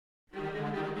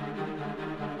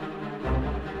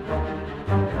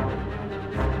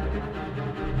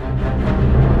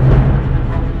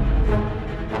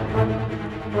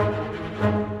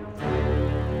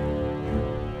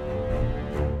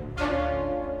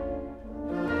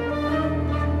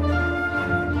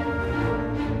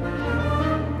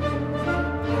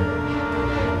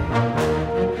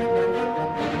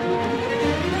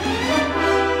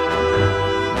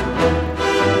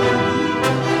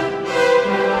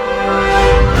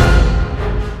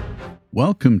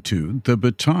Welcome to The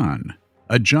Baton,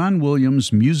 a John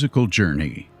Williams musical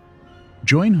journey.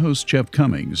 Join host Jeff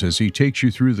Commings as he takes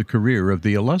you through the career of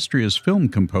the illustrious film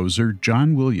composer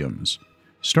John Williams,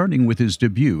 starting with his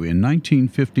debut in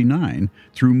 1959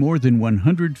 through more than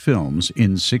 100 films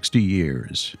in 60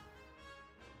 years.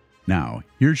 Now,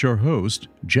 here's your host,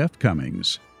 Jeff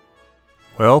Commings.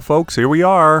 Well, folks, here we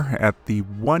are at the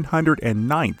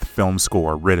 109th film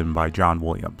score written by John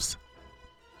Williams.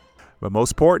 But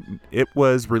most important, it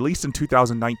was released in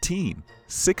 2019,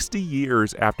 60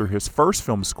 years after his first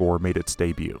film score made its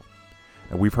debut.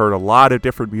 And we've heard a lot of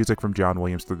different music from John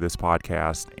Williams through this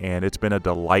podcast, and it's been a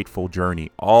delightful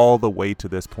journey all the way to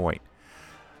this point.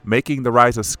 Making the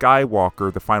Rise of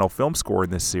Skywalker the final film score in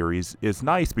this series is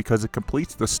nice because it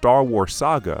completes the Star Wars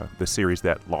saga, the series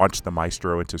that launched the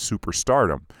Maestro into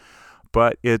superstardom.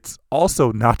 But it's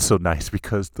also not so nice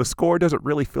because the score doesn't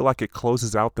really feel like it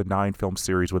closes out the 9-film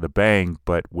series with a bang,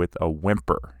 but with a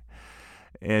whimper.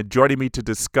 And joining me to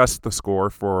discuss the score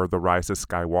for The Rise of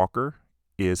Skywalker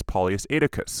is Paulius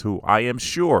Eidukas, who I am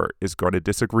sure is going to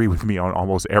disagree with me on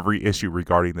almost every issue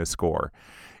regarding this score.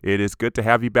 It is good to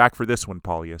have you back for this one,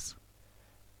 Paulius.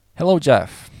 Hello,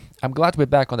 Jeff. I'm glad to be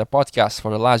back on the podcast for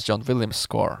the last John Williams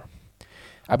score.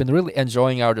 I've been really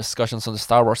enjoying our discussions on the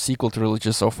Star Wars sequel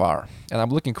trilogy so far, and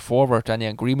I'm looking forward to any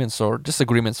agreements or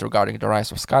disagreements regarding The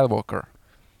Rise of Skywalker.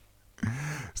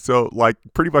 So, like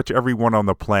pretty much everyone on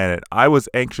the planet, I was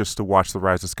anxious to watch The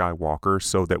Rise of Skywalker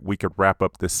so that we could wrap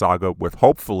up this saga with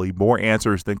hopefully more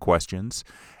answers than questions,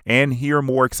 and hear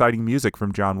more exciting music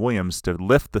from John Williams to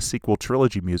lift the sequel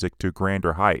trilogy music to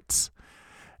grander heights.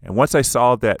 And once I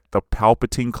saw that the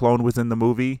Palpatine clone was in the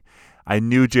movie, I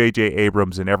knew J.J.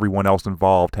 Abrams and everyone else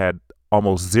involved had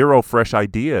almost zero fresh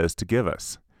ideas to give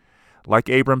us. Like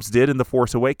Abrams did in The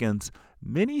Force Awakens,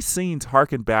 many scenes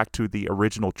harken back to the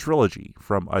original trilogy,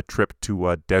 from a trip to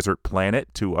a desert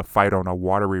planet to a fight on a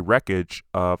watery wreckage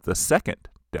of the second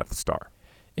Death Star.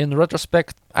 In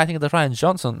retrospect, I think that Rian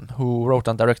Johnson, who wrote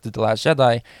and directed The Last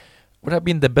Jedi, would have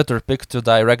been the better pick to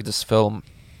direct this film.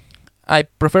 I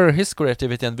prefer his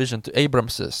creativity and vision to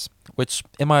Abrams's, which,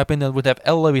 in my opinion, would have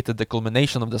elevated the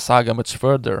culmination of the saga much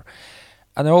further.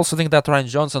 And I also think that Rian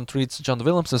Johnson treats John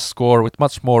Williams' score with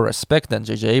much more respect than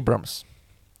J.J. Abrams.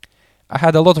 I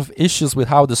had a lot of issues with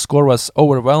how the score was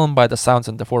overwhelmed by the sounds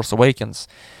in The Force Awakens,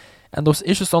 and those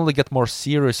issues only get more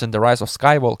serious in The Rise of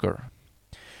Skywalker.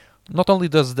 Not only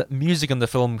does the music in the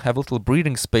film have little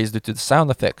breathing space due to the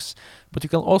sound effects, but you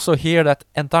can also hear that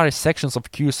entire sections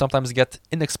of cues sometimes get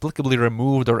inexplicably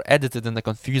removed or edited in a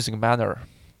confusing manner.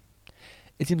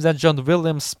 It seems that John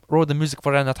Williams wrote the music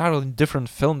for an entirely different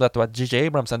film than what J.J.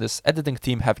 Abrams and his editing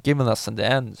team have given us in the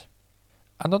end.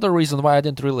 Another reason why I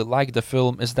didn't really like the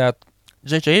film is that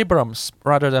J.J. Abrams,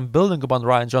 rather than building upon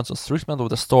Rian Johnson's treatment of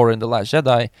the story in The Last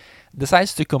Jedi,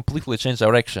 decides to completely change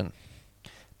direction.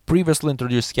 Previously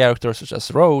introduced characters such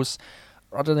as Rose,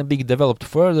 rather than being developed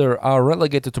further, are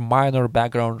relegated to minor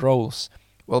background roles,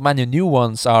 while many new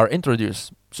ones are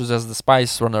introduced, such as the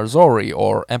Spice Runner Zori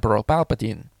or Emperor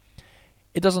Palpatine.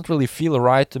 It doesn't really feel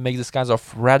right to make these kinds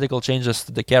of radical changes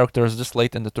to the characters this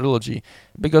late in the trilogy,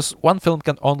 because one film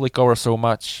can only cover so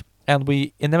much, and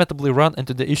we inevitably run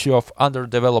into the issue of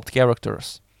underdeveloped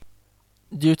characters.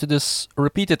 Due to this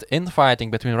repeated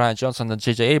infighting between Rian Johnson and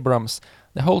J.J. Abrams,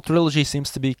 the whole trilogy seems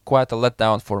to be quite a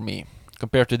letdown for me,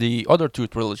 compared to the other two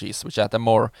trilogies, which had a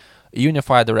more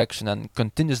unified direction and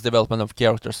continuous development of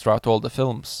characters throughout all the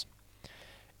films.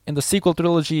 In the sequel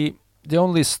trilogy, the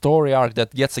only story arc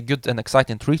that gets a good and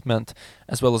exciting treatment,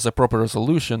 as well as a proper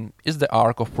resolution, is the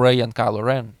arc of Rey and Kylo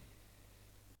Ren.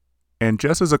 And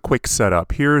just as a quick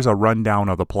setup, here's a rundown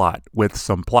of the plot, with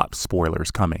some plot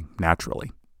spoilers coming,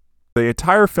 naturally. The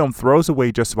entire film throws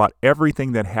away just about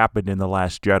everything that happened in The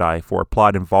Last Jedi for a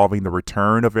plot involving the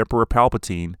return of Emperor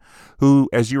Palpatine, who,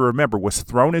 as you remember, was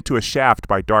thrown into a shaft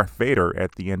by Darth Vader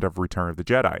at the end of Return of the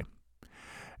Jedi.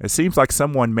 It seems like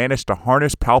someone managed to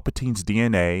harness Palpatine's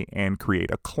DNA and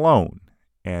create a clone.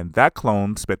 And that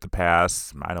clone spent the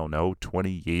past,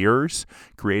 20 years,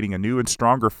 creating a new and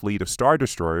stronger fleet of Star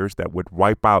Destroyers that would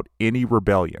wipe out any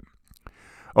rebellion.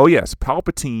 Oh yes,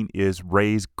 Palpatine is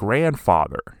Rey's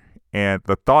grandfather. And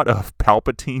the thought of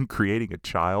Palpatine creating a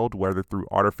child, whether through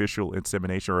artificial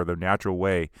insemination or the natural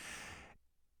way,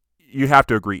 you have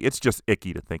to agree, it's just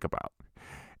icky to think about.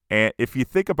 And if you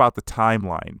think about the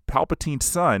timeline, Palpatine's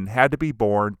son had to be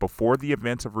born before the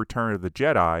events of Return of the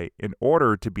Jedi in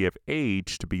order to be of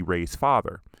age to be Rey's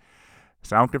father.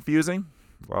 Sound confusing?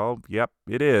 Well, yep,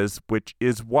 it is, which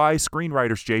is why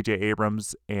screenwriters J.J.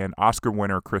 Abrams and Oscar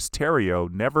winner Chris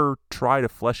Terrio never try to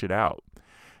flesh it out.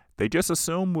 They just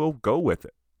assume we'll go with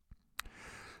it.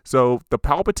 So the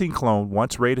Palpatine clone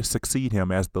wants Rey to succeed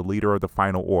him as the leader of the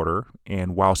Final Order,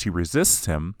 and while she resists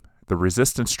him, the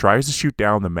Resistance tries to shoot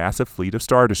down the massive fleet of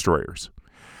Star Destroyers.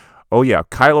 Oh yeah,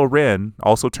 Kylo Ren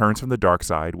also turns from the dark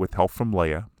side with help from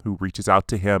Leia, who reaches out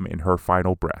to him in her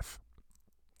final breath.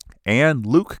 And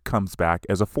Luke comes back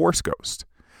as a Force ghost.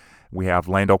 We have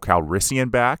Lando Calrissian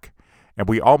back, and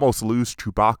we almost lose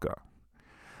Chewbacca.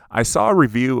 I saw a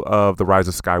review of The Rise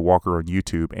of Skywalker on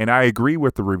YouTube, and I agree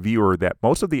with the reviewer that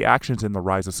most of the actions in The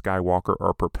Rise of Skywalker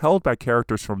are propelled by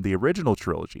characters from the original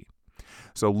trilogy.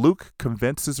 So Luke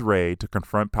convinces Rey to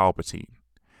confront Palpatine.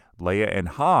 Leia and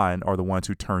Han are the ones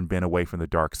who turn Ben away from the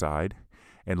dark side,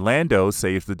 and Lando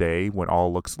saves the day when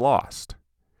all looks lost.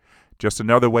 Just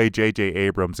another way J.J.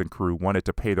 Abrams and crew wanted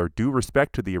to pay their due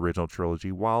respect to the original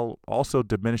trilogy while also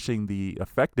diminishing the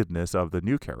effectiveness of the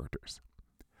new characters.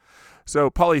 So,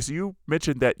 Paulius, you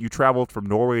mentioned that you traveled from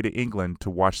Norway to England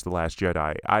to watch The Last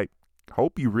Jedi. I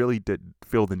hope you really did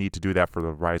feel the need to do that for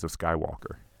The Rise of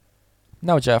Skywalker.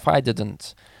 No, Jeff, I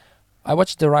didn't. I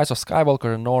watched The Rise of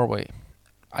Skywalker in Norway.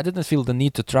 I didn't feel the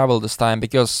need to travel this time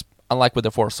because, unlike with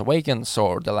The Force Awakens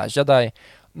or The Last Jedi,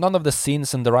 none of the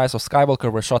scenes in The Rise of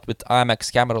Skywalker were shot with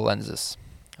IMAX camera lenses.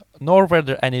 Nor were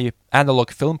there any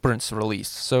analog film prints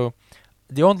released, so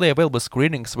the only available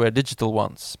screenings were digital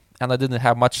ones, and I didn't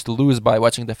have much to lose by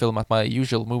watching the film at my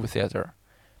usual movie theater.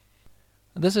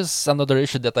 This is another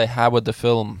issue that I have with the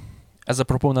film. As a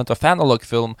proponent of analog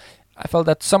film, I felt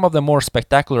that some of the more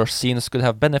spectacular scenes could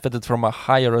have benefited from a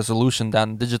higher resolution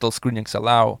than digital screenings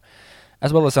allow,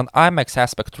 as well as an IMAX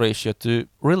aspect ratio to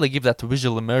really give that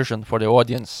visual immersion for the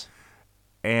audience.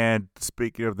 And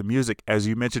speaking of the music, as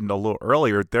you mentioned a little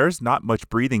earlier, there's not much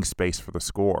breathing space for the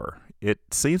score. It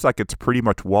seems like it's pretty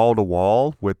much wall to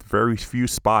wall, with very few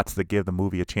spots that give the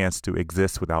movie a chance to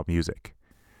exist without music.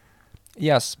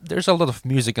 Yes, there's a lot of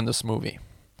music in this movie.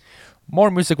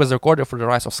 More music was recorded for The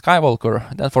Rise of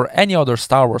Skywalker than for any other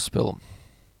Star Wars film.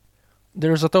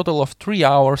 There's a total of 3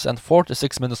 hours and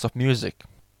 46 minutes of music,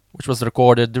 which was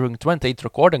recorded during 28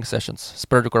 recording sessions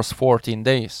spread across 14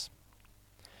 days.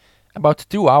 About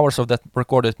 2 hours of that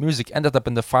recorded music ended up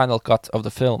in the final cut of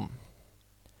the film.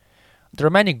 There are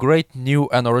many great new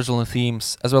and original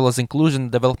themes, as well as inclusion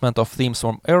and development of themes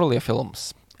from earlier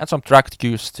films, and some tracked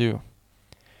cues too.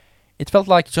 It felt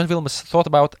like John Williams thought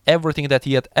about everything that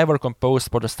he had ever composed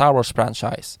for the Star Wars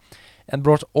franchise, and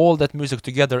brought all that music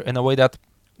together in a way that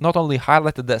not only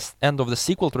highlighted the end of the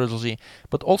sequel trilogy,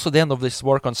 but also the end of this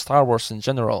work on Star Wars in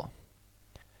general.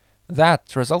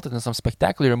 That resulted in some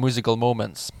spectacular musical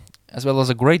moments, as well as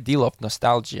a great deal of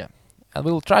nostalgia, and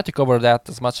we'll try to cover that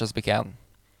as much as we can.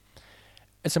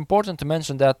 It's important to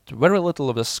mention that very little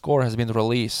of the score has been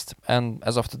released, and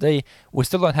as of today, we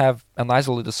still don't have an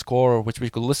isolated score which we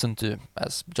could listen to,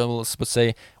 as John Williams would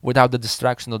say, without the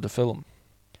distraction of the film.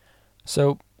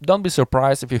 So, don't be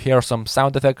surprised if you hear some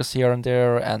sound effects here and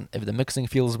there, and if the mixing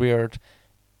feels weird.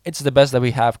 It's the best that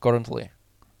we have currently.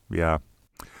 Yeah.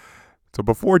 So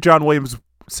before John Williams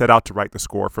set out to write the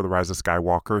score for The Rise of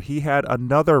Skywalker, he had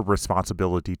another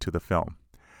responsibility to the film.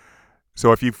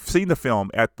 So if you've seen the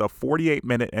film, at the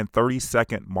 48-minute and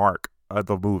 30-second mark of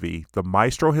the movie, the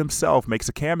Maestro himself makes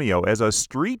a cameo as a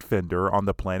street vendor on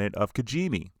the planet of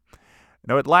Kijimi.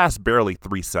 Now, it lasts barely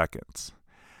 3 seconds.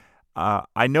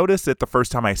 I noticed it the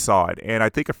first time I saw it, and I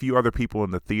think a few other people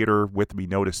in the theater with me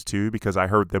noticed too, because I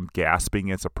heard them gasping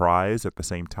in surprise at the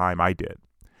same time I did.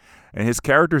 And his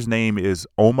character's name is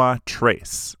Oma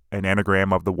Trace, an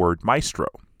anagram of the word Maestro.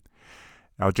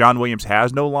 Now, John Williams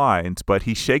has no lines, but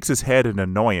he shakes his head in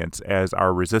annoyance as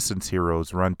our Resistance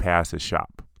heroes run past his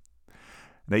shop.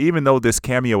 Now, even though this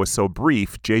cameo is so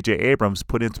brief, J.J. Abrams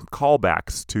put in some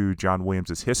callbacks to John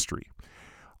Williams' history.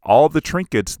 All the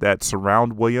trinkets that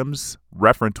surround Williams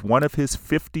reference one of his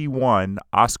 51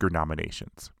 Oscar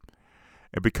nominations.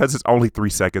 And because it's only 3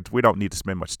 seconds, we don't need to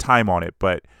spend much time on it,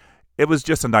 but it was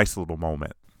just a nice little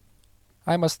moment.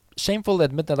 I must shamefully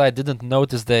admit that I didn't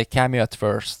notice the cameo at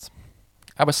first.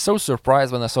 I was so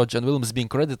surprised when I saw John Williams being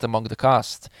credited among the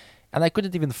cast, and I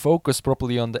couldn't even focus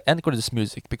properly on the end credits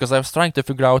music because I was trying to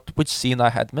figure out which scene I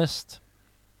had missed.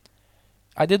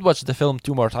 I did watch the film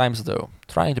 2 more times though,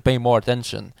 trying to pay more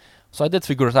attention, so I did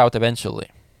figure it out eventually.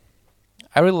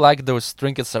 I really liked those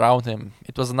trinkets around him.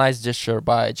 It was a nice gesture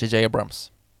by J.J.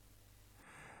 Abrams.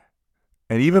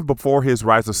 And even before his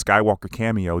Rise of Skywalker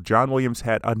cameo, John Williams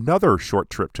had another short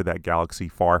trip to that galaxy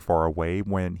far, far away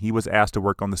when he was asked to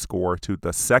work on the score to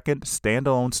the second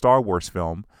standalone Star Wars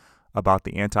film about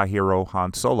the anti-hero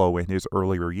Han Solo in his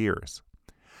earlier years.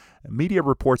 Media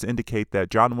reports indicate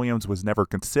that John Williams was never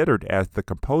considered as the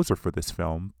composer for this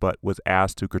film, but was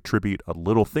asked to contribute a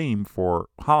little theme for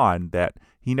Han that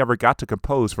he never got to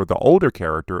compose for the older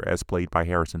character as played by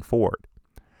Harrison Ford.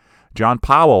 John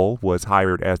Powell was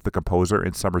hired as the composer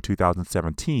in summer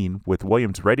 2017, with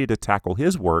Williams ready to tackle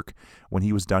his work when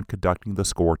he was done conducting the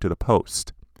score to The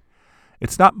Post.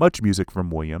 It's not much music from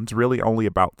Williams, really only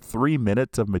about 3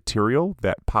 minutes of material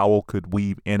that Powell could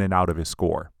weave in and out of his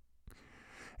score.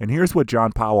 And here's what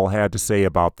John Powell had to say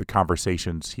about the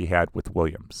conversations he had with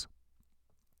Williams.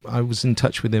 I was in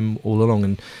touch with him all along,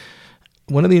 and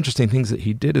one of the interesting things that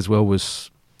he did as well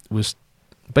was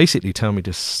basically tell me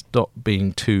to stop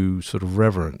being too sort of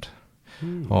reverent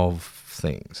of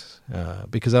things,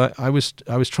 because I was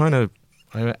trying to,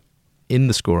 in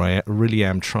the score, I really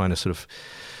am trying to sort of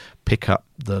pick up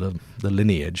the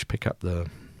lineage, pick up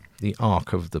the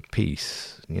arc of the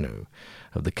piece,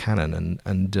 of the canon,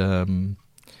 and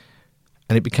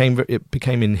it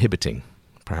became inhibiting,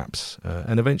 perhaps,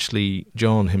 and eventually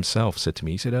John himself said to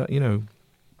me, he said,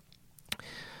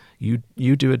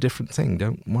 you do a different thing,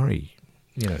 don't worry.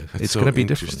 It's going to be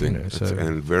different.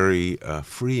 And very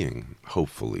freeing,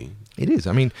 hopefully. It is.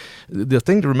 I mean, the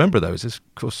thing to remember, though, is of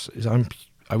course,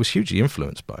 I was hugely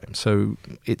influenced by him. So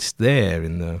it's there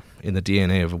in the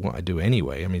DNA of what I do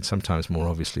anyway. I mean, sometimes more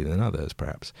obviously than others,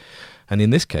 perhaps. And in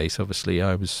this case, obviously,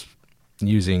 I was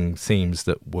using themes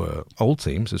that were old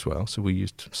themes as well. So we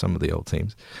used some of the old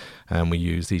themes, and we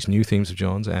used these new themes of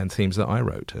John's and themes that I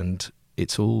wrote, and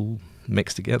it's all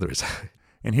mixed together.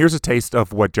 And here's a taste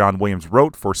of what John Williams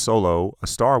wrote for Solo, A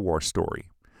Star Wars Story.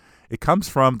 It comes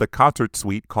from the concert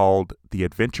suite called The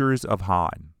Adventures of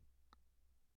Han.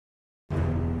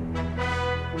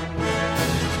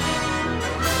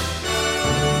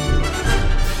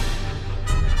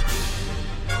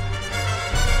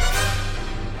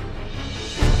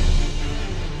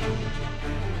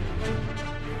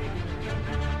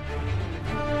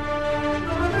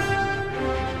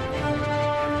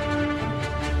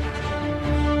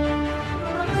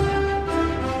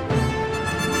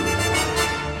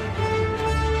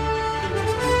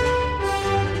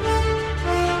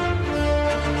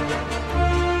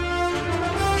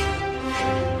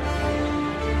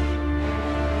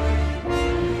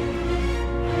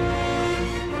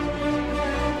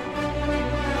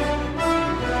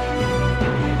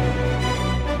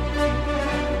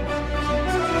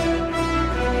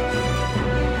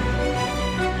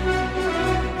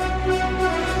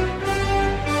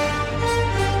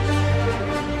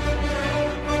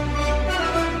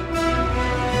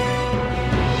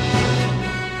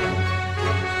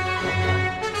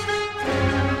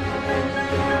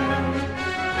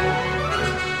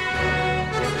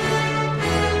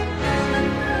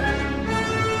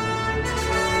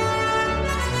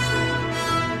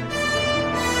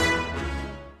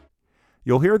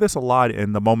 You'll hear this a lot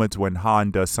in the moments when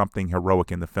Han does something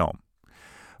heroic in the film.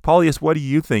 Paulius, what do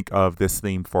you think of this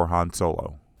theme for Han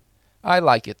Solo? I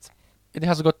like it. It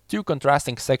has got two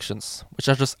contrasting sections, which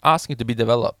are just asking to be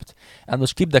developed, and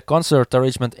which keep the concert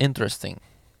arrangement interesting.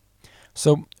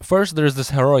 So, first there is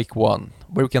this heroic one,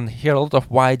 where you can hear a lot of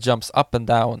wide jumps up and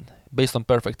down, based on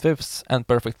perfect fifths and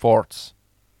perfect fourths.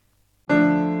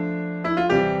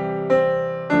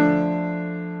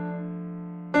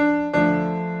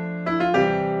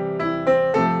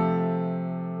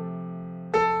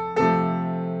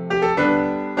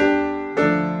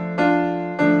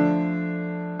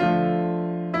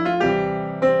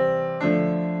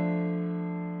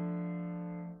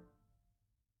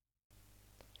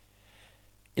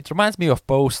 It reminds me of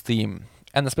Poe's theme,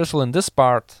 and especially in this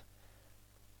part.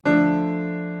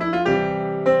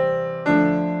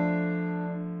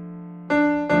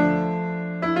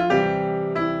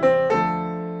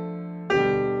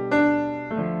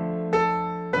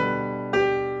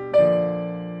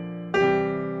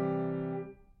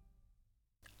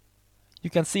 You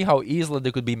can see how easily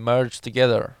they could be merged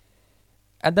together.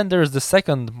 And then there is the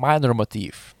second minor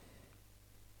motif.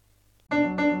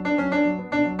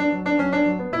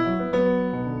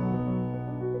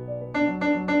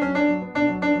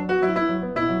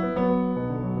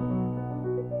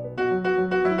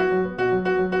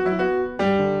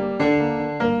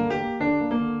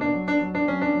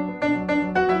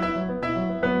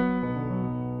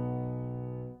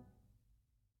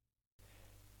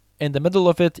 In the middle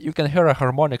of it, you can hear a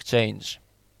harmonic change.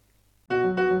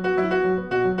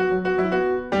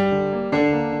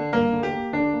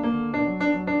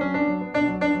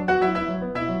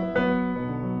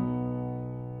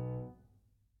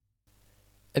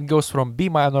 It goes from B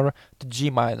minor to G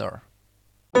minor.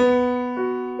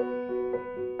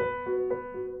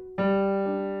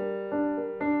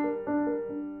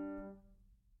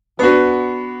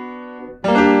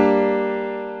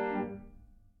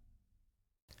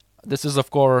 This is, of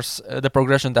course, the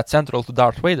progression that's central to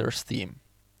Darth Vader's theme.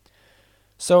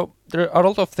 So, there are a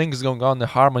lot of things going on in the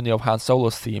harmony of Han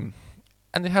Solo's theme,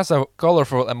 and it has a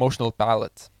colorful emotional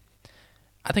palette.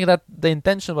 I think that the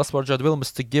intention was for John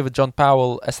Williams to give John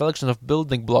Powell a selection of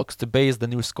building blocks to base the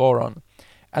new score on,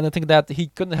 and I think that he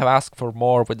couldn't have asked for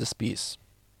more with this piece.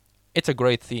 It's a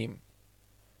great theme.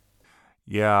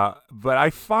 Yeah, but I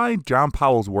find John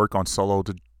Powell's work on Solo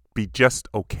to be just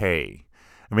okay.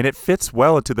 I mean, it fits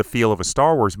well into the feel of a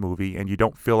Star Wars movie, and you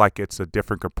don't feel like it's a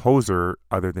different composer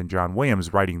other than John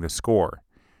Williams writing the score.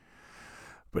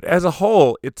 But as a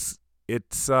whole, it's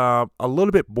a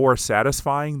little bit more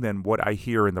satisfying than what I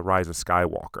hear in The Rise of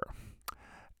Skywalker.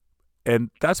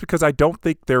 And that's because I don't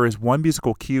think there is one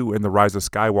musical cue in The Rise of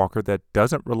Skywalker that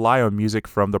doesn't rely on music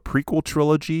from the prequel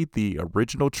trilogy, the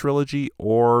original trilogy,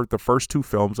 or the first two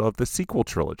films of the sequel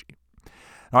trilogy.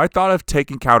 Now, I thought of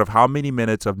taking count of how many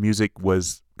minutes of music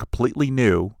was completely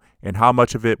new and how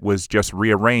much of it was just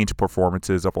rearranged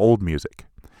performances of old music.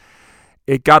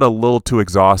 It got a little too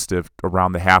exhaustive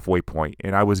around the halfway point,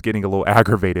 and I was getting a little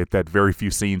aggravated that very few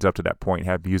scenes up to that point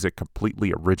had music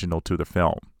completely original to the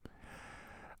film.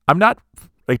 I'm not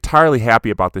entirely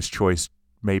happy about this choice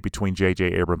made between J.J.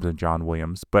 Abrams and John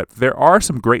Williams, but there are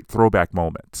some great throwback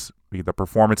moments. The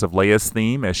performance of Leia's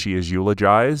theme as she is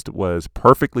eulogized was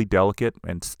perfectly delicate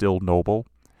and still noble.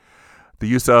 The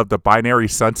use of the binary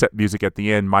sunset music at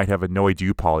the end might have annoyed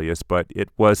you, Paulius, but it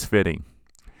was fitting.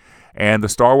 And the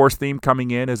Star Wars theme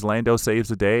coming in as Lando saves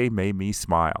the day made me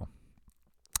smile.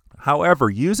 However,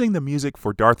 using the music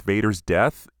for Darth Vader's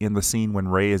death in the scene when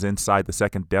Rey is inside the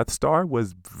second Death Star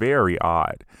was very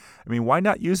odd. I mean, why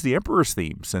not use the Emperor's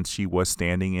theme since she was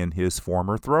standing in his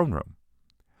former throne room?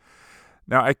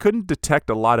 Now, I couldn't detect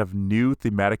a lot of new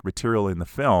thematic material in the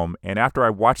film, and after I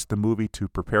watched the movie to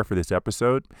prepare for this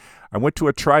episode, I went to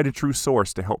a tried-and-true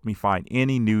source to help me find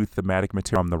any new thematic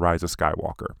material from The Rise of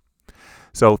Skywalker.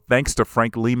 So thanks to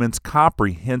Frank Lehman's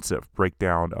comprehensive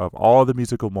breakdown of all the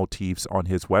musical motifs on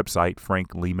his website,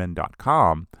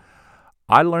 franklehman.com,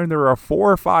 I learned there are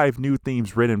 4 or 5 new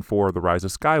themes written for The Rise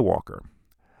of Skywalker.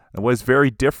 And what is very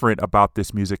different about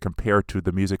this music compared to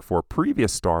the music for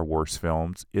previous Star Wars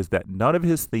films is that none of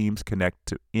his themes connect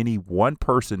to any one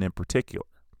person in particular.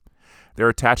 They're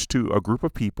attached to a group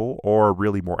of people, or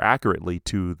really more accurately,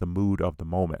 to the mood of the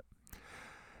moment.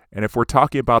 And if we're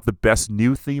talking about the best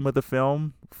new theme of the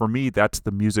film, for me, that's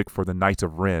the music for the Knights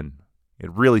of Ren.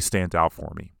 It really stands out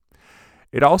for me.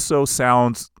 It also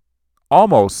sounds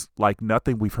almost like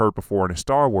nothing we've heard before in a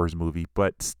Star Wars movie,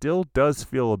 but still does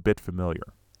feel a bit familiar.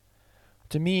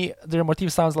 To me, their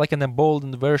motif sounds like an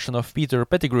emboldened version of Peter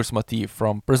Pettigrew's motif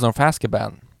from Prisoner of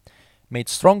Azkaban, made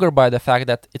stronger by the fact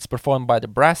that it's performed by the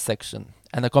brass section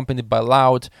and accompanied by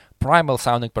loud,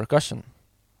 primal-sounding percussion.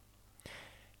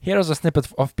 Here's a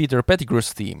snippet of Peter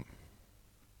Pettigrew's theme.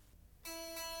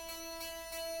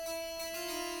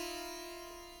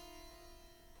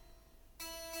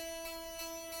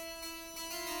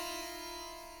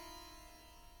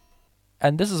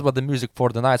 And this is what the music for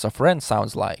the Knights of Ren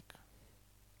sounds like.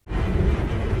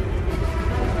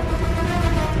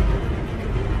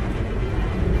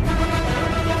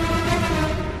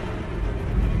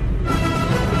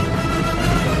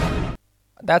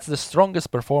 That's the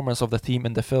strongest performance of the theme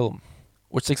in the film,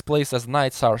 which takes place as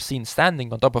knights are seen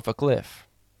standing on top of a cliff.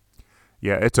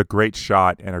 Yeah, it's a great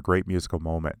shot and a great musical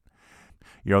moment.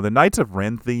 You know, the Knights of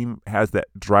Ren theme has that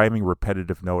driving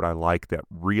repetitive note I like that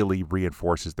really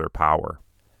reinforces their power.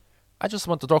 I just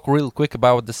want to talk real quick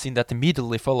about the scene that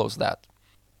immediately follows that.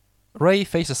 Rey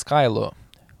faces Kylo,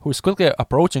 who is quickly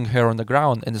approaching her on the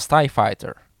ground in his TIE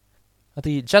fighter.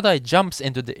 The Jedi jumps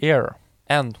into the air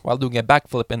and, while doing a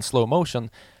backflip in slow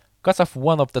motion, cuts off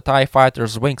one of the TIE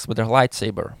fighter's wings with her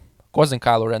lightsaber, causing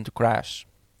Kylo Ren to crash.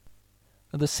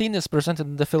 The scene is presented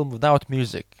in the film without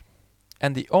music,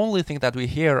 and the only thing that we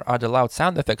hear are the loud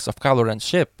sound effects of Kylo Ren's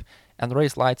ship and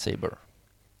Rey's lightsaber.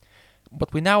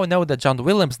 But we now know that John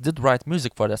Williams did write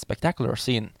music for that spectacular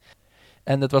scene,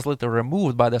 and it was later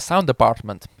removed by the sound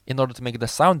department in order to make the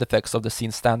sound effects of the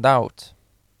scene stand out.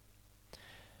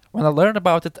 When I learned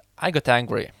about it, I got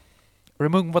angry.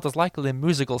 Removing what is likely a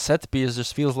musical set piece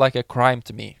just feels like a crime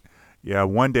to me. Yeah,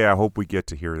 one day I hope we get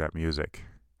to hear that music.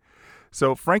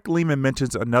 So Frank Lehman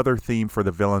mentions another theme for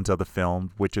the villains of the film,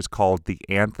 which is called the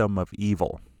Anthem of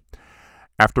Evil.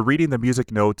 After reading the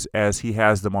music notes as he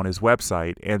has them on his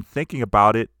website and thinking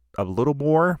about it a little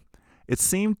more, it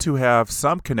seemed to have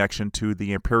some connection to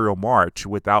the Imperial March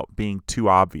without being too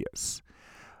obvious.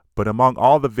 But among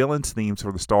all the villains' themes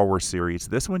for the Star Wars series,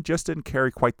 this one just didn't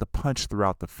carry quite the punch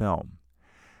throughout the film.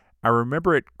 I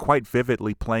remember it quite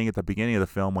vividly playing at the beginning of the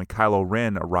film when Kylo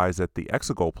Ren arrives at the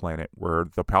Exegol planet where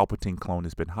the Palpatine clone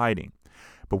has been hiding.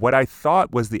 But what I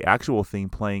thought was the actual theme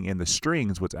playing in the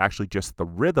strings was actually just the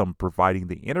rhythm providing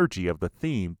the energy of the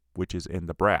theme, which is in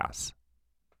the brass.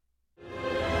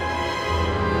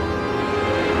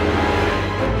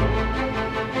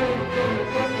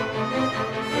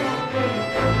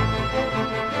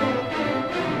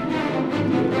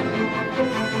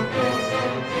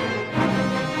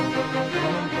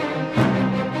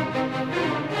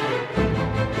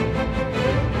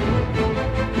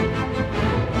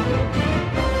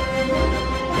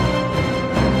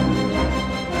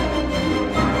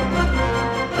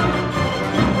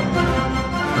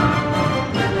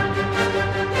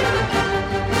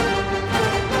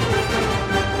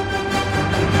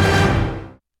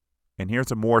 And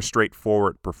here's a more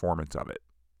straightforward performance of it.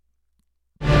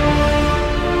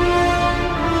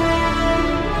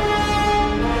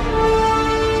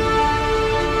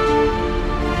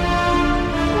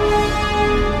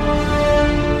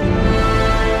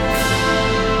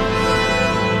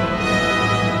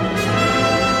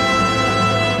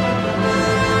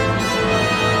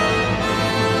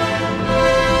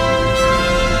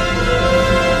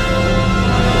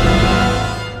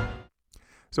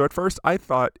 So at first I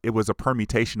thought it was a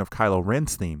permutation of Kylo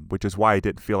Ren's theme, which is why I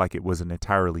didn't feel like it was an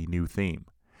entirely new theme.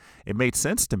 It made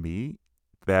sense to me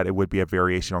that it would be a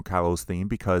variation on Kylo's theme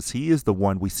because he is the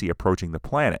one we see approaching the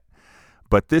planet.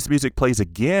 But this music plays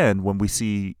again when we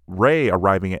see Rey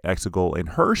arriving at Exegol in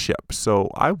her ship, so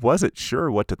I wasn't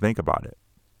sure what to think about it.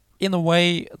 In a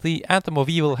way, the Anthem of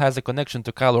Evil has a connection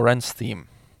to Kylo Ren's theme,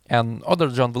 and other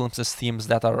John Williams' themes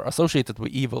that are associated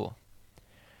with evil.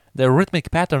 The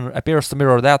rhythmic pattern appears to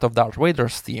mirror that of Darth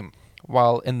Vader's theme,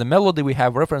 while in the melody we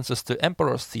have references to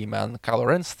Emperor's theme and Kylo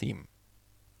Ren's theme.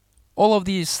 All of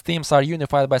these themes are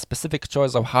unified by a specific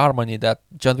choice of harmony that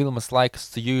John Williams likes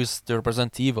to use to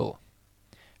represent evil,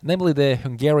 namely the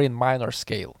Hungarian minor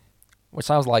scale, which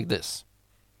sounds like this.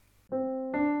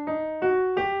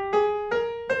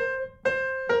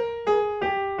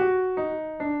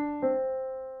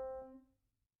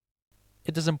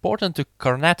 It is important to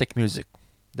Carnatic music,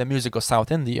 the music of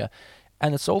South India,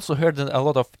 and it's also heard in a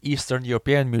lot of Eastern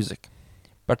European music,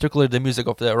 particularly the music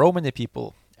of the Romani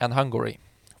people and Hungary,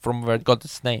 from where it got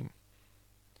its name.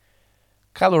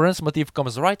 Kylo Ren's motif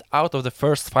comes right out of the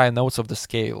first 5 notes of the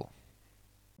scale.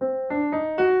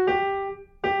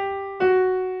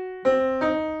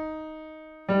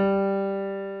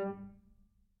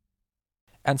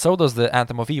 And so does the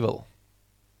Anthem of Evil.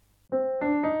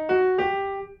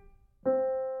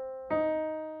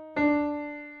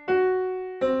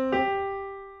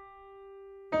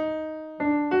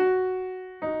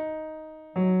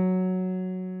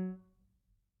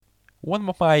 One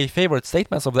of my favorite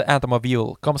statements of the Anthem of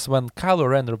Evil comes when Kylo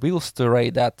Ren reveals to Rey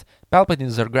that Palpatine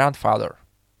is her grandfather.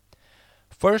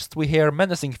 First we hear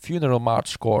menacing funeral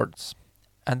march chords,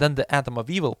 and then the Anthem of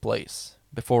Evil plays,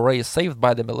 before Rey is saved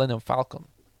by the Millennium Falcon.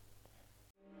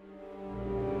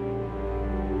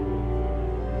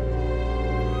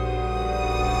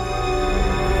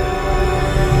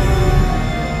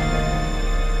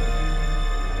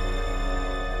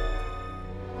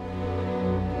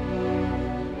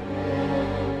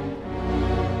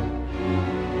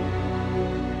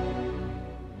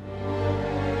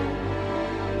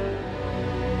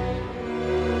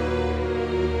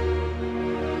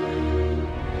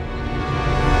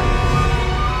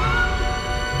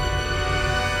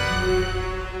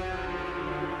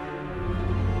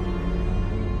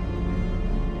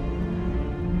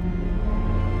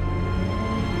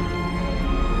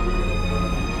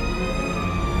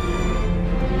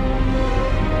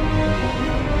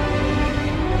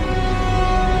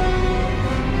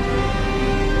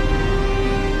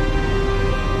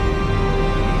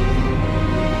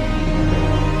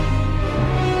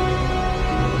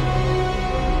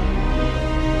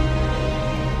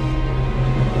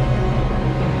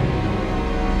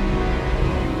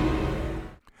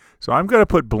 So I'm going to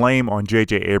put blame on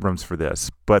J.J. Abrams for this,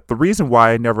 but the reason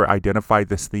why I never identified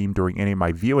this theme during any of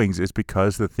my viewings is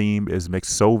because the theme is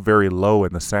mixed so very low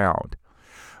in the sound.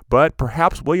 But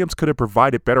perhaps Williams could have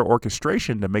provided better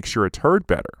orchestration to make sure it's heard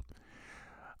better.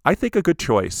 I think a good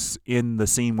choice in the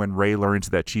scene when Rey learns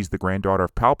that she's the granddaughter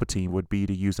of Palpatine would be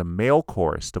to use a male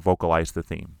chorus to vocalize the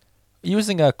theme.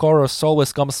 Using a chorus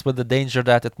always comes with the danger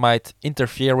that it might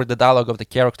interfere with the dialogue of the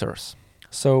characters.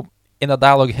 So, in a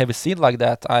dialogue-heavy scene like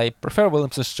that, I prefer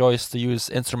Williams' choice to use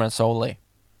instruments only.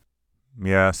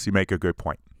 Yes, you make a good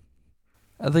point.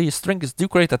 The strings do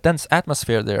create a tense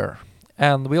atmosphere there,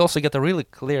 and we also get a really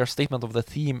clear statement of the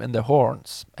theme in the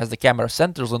horns, as the camera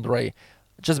centers on Rey,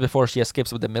 just before she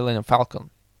escapes with the Millennium Falcon.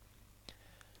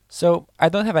 So I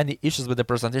don't have any issues with the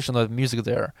presentation of the music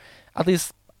there, at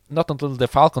least not until the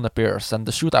Falcon appears and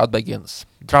the shootout begins,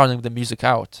 drowning the music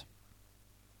out.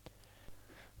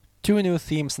 Two new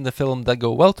themes in the film that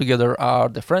go well together are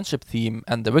the friendship theme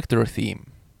and the victory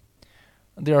theme.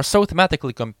 They are so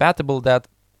thematically compatible that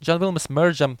John Williams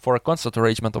merged them for a concert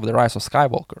arrangement of the Rise of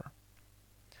Skywalker.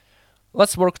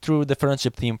 Let's work through the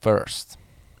friendship theme first.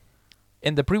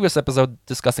 In the previous episode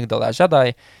discussing The Last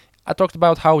Jedi, I talked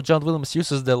about how John Williams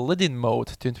uses the Lydian mode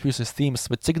to infuse his themes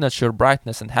with signature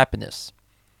brightness and happiness.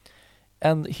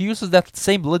 And he uses that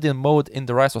same Lydian mode in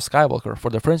The Rise of Skywalker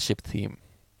for the friendship theme.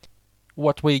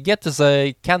 What we get is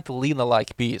a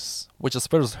cantilena-like piece, which is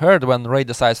first heard when Rey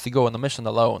decides to go on a mission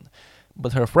alone,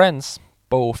 but her friends,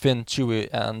 Poe, Finn, Chewie,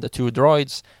 and the two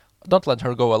droids, don't let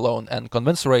her go alone and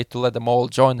convince Rey to let them all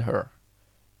join her.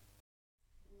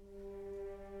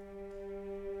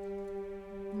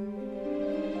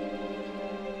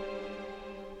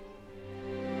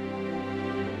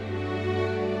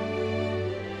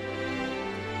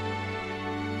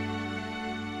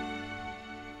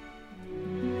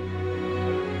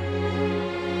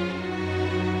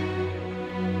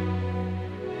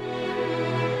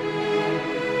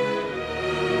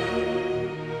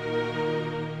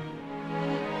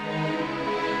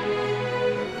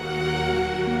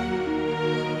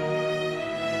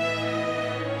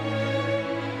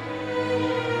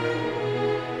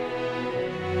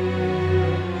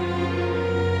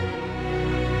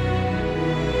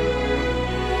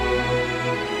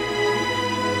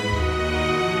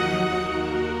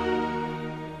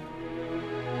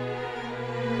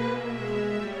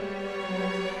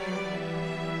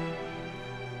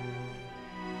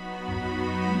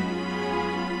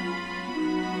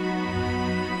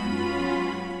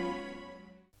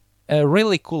 A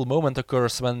really cool moment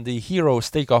occurs when the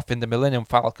heroes take off in the Millennium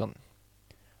Falcon.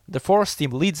 The Force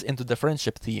theme leads into the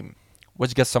friendship theme,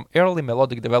 which gets some early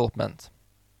melodic development.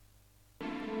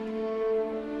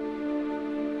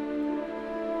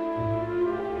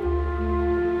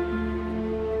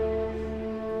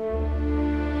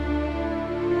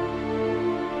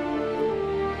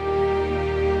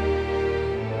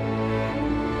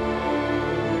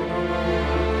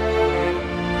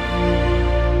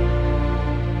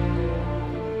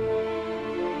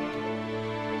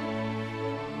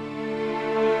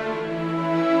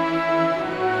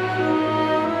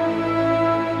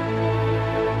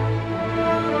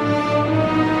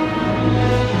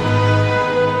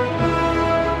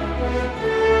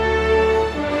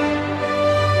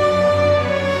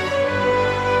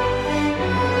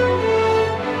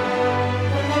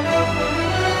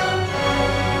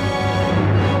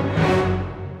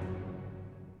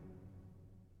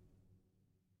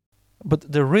 But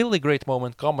the really great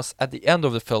moment comes at the end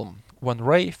of the film, when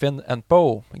Rey, Finn, and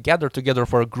Poe gather together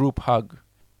for a group hug.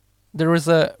 There is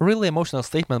a really emotional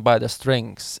statement by the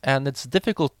strings, and it's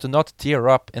difficult to not tear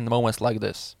up in moments like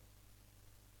this.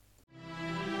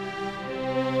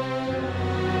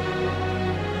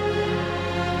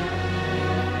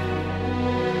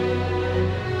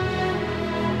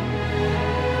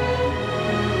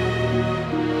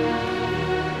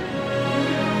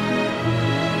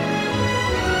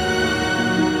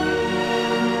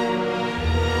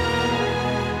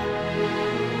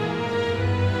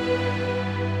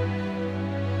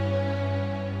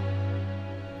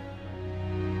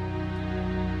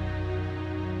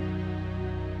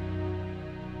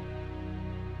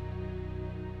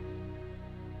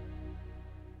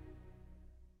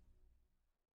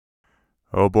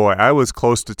 Oh boy, I was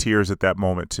close to tears at that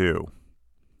moment too.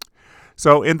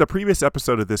 So in the previous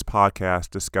episode of this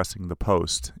podcast discussing The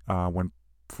Post,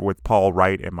 with Paul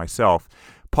Wright and myself,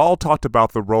 Paul talked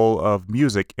about the role of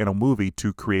music in a movie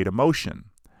to create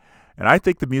emotion. And I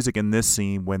think the music in this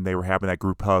scene when they were having that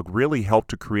group hug really helped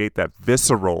to create that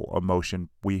visceral emotion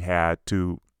we had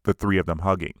to the three of them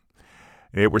hugging.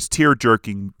 It was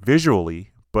tear-jerking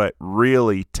visually, but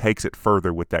really takes it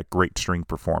further with that great string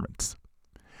performance.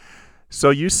 So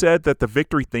you said that the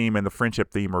victory theme and the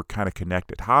friendship theme are kind of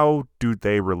connected. How do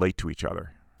they relate to each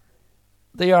other?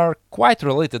 They are quite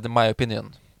related in my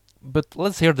opinion, but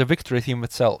let's hear the victory theme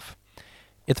itself.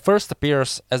 It first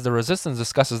appears as the Resistance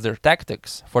discusses their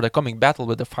tactics for the coming battle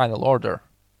with the Final Order.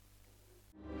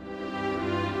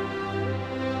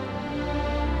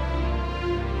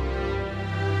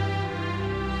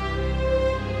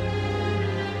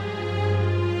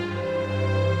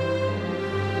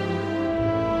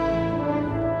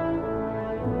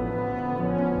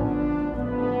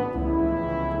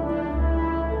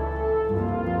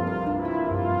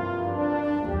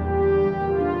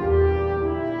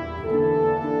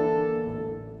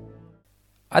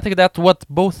 I think that what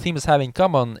both themes have in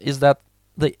common is that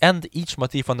they end each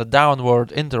motif on a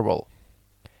downward interval.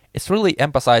 It's really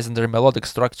emphasizing their melodic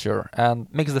structure and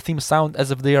makes the theme sound as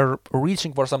if they are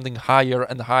reaching for something higher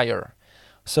and higher.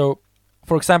 So,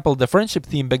 for example, the friendship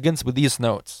theme begins with these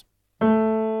notes,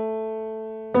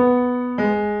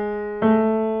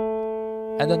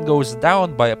 and then goes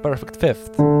down by a perfect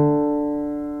fifth.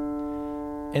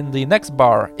 In the next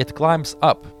bar, it climbs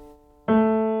up,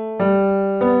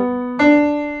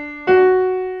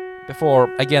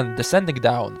 before again descending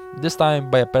down, this time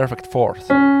by a perfect fourth.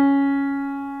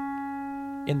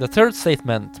 In the third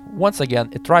statement, once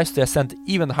again, it tries to ascend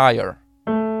even higher,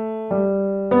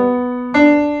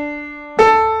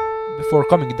 before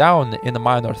coming down in a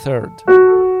minor third.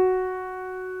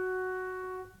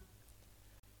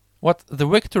 What the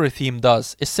victory theme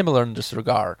does is similar in this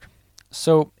regard.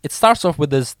 So it starts off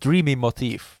with this dreamy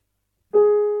motif,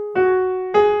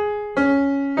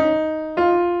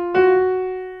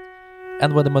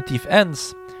 and when the motif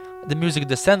ends, the music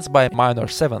descends by a minor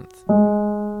seventh.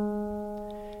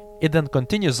 It then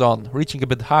continues on, reaching a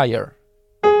bit higher,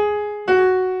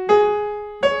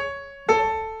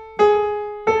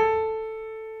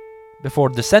 before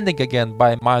descending again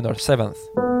by a minor seventh.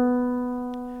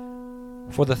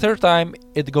 For the third time,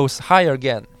 it goes higher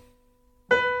again,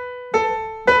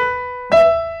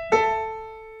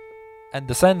 and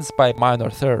descends by a minor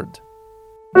third.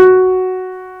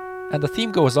 And the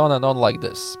theme goes on and on like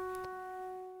this.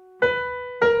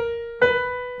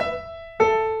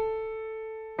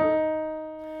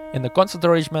 In the concert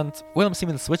arrangement, Williams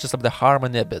even switches up the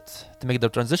harmony a bit to make the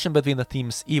transition between the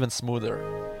themes even smoother.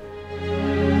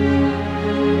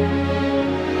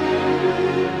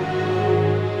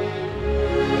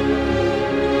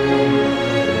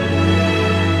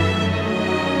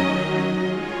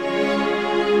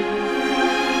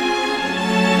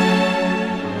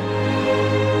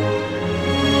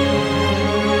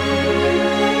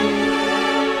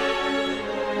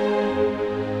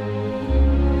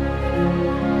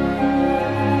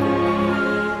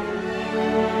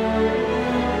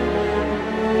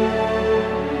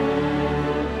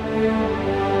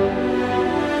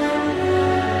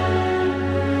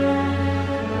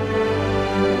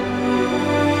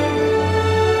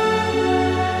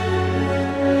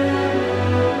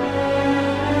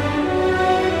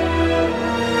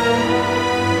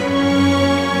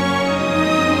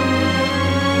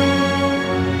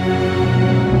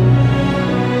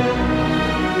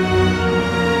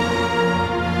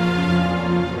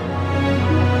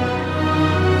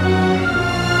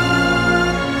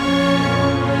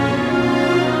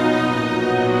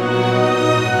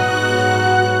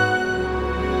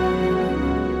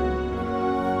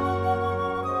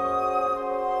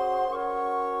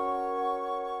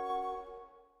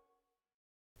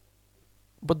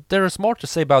 But there is more to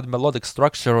say about the melodic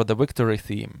structure of the victory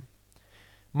theme.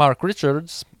 Mark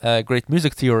Richards, a great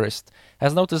music theorist,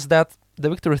 has noticed that the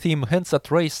victory theme hints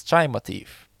at Ray's chime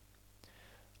motif.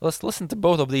 Let's listen to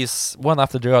both of these one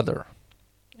after the other.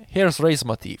 Here's Ray's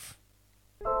motif.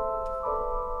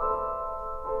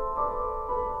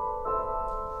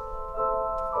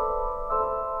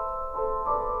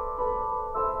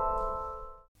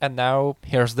 And now,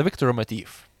 here's the victory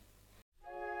motif.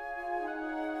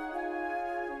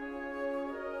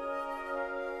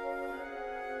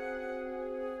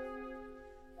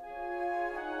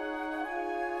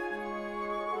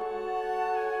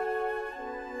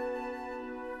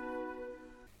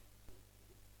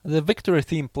 The victory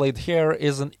theme played here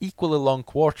is an equally long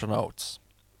quarter notes,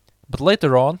 but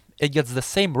later on it gets the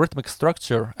same rhythmic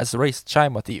structure as Ray's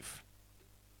chime motif.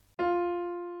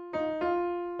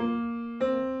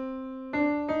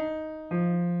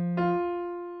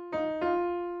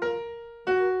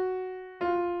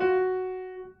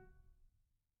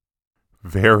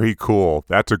 Very cool.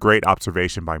 That's a great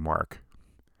observation by Mark.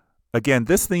 Again,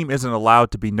 this theme isn't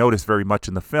allowed to be noticed very much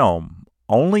in the film,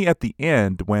 only at the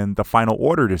end when the final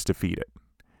order is defeated.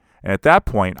 And at that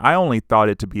point, I only thought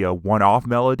it to be a one-off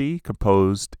melody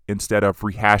composed instead of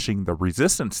rehashing the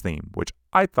Resistance theme, which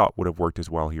I thought would have worked as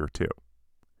well here too.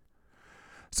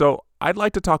 So I'd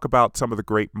like to talk about some of the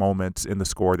great moments in the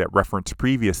score that reference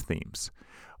previous themes.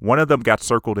 One of them got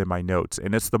circled in my notes,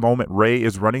 and it's the moment Rey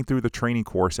is running through the training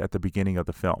course at the beginning of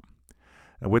the film.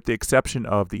 And with the exception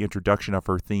of the introduction of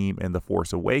her theme in The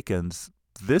Force Awakens,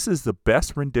 this is the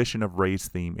best rendition of Rey's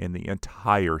theme in the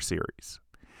entire series.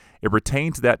 It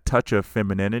retains that touch of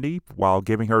femininity while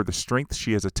giving her the strength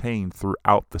she has attained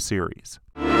throughout the series.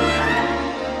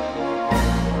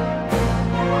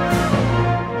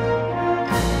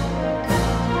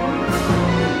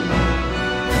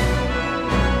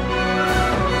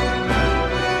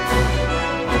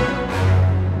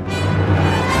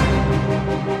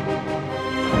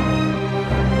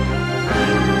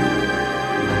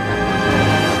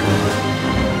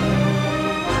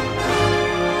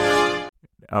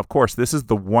 Of course, this is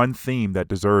the one theme that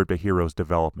deserved a hero's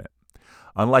development.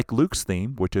 Unlike Luke's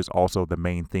theme, which is also the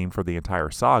main theme for the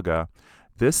entire saga,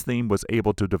 this theme was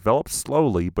able to develop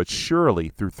slowly but surely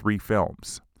through 3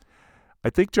 films. I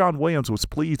think John Williams was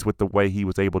pleased with the way he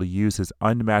was able to use his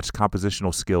unmatched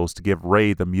compositional skills to give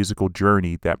Rey the musical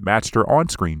journey that matched her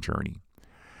on-screen journey.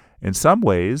 In some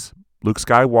ways, Luke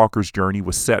Skywalker's journey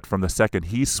was set from the second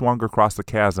he swung across the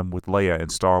chasm with Leia in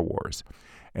Star Wars,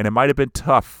 and it might have been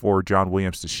tough for John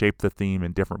Williams to shape the theme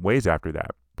in different ways after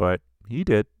that, but he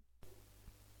did.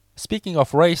 Speaking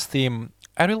of Rey's theme,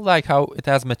 I really like how it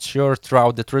has matured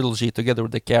throughout the trilogy together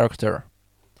with the character.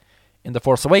 In The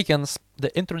Force Awakens,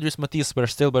 the introduced motifs were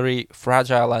still very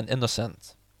fragile and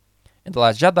innocent. In The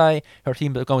Last Jedi, her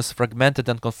theme becomes fragmented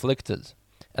and conflicted.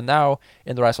 And now,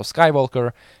 in The Rise of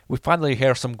Skywalker, we finally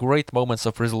hear some great moments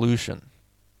of resolution.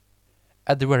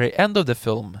 At the very end of the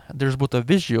film, there's both a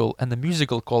visual and a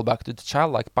musical callback to the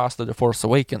childlike past of The Force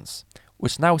Awakens,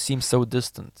 which now seems so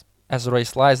distant, as Rey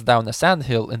slides down a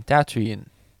sandhill in Tatooine,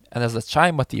 and as the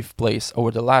chime motif plays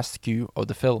over the last cue of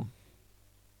the film.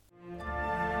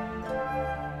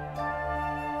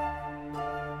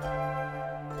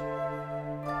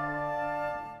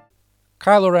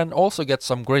 Kylo Ren also gets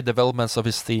some great developments of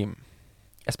his theme,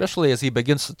 especially as he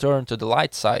begins to turn to the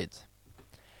light side.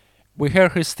 We hear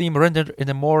his theme rendered in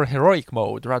a more heroic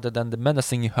mode rather than the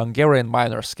menacing Hungarian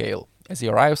minor scale, as he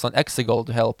arrives on Exegol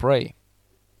to help Rey.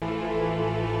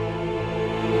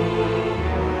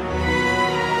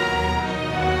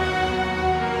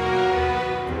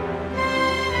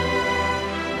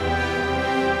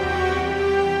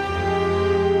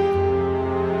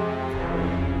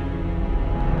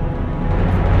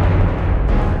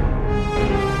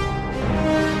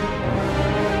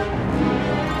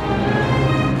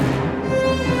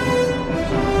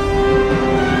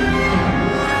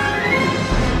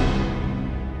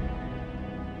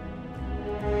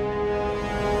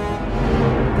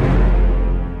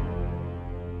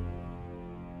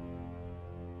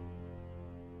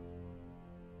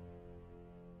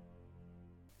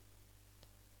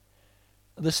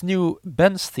 This new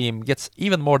Ben's theme gets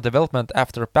even more development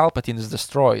after Palpatine is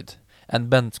destroyed, and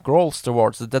Ben crawls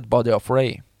towards the dead body of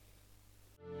Rey.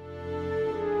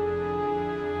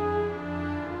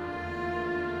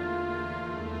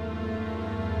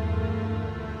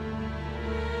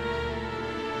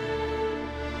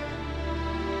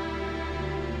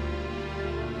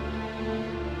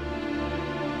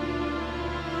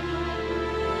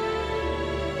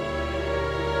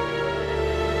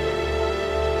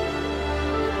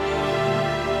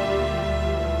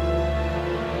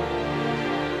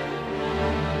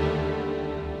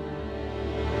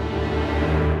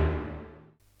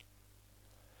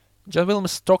 John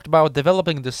Williams talked about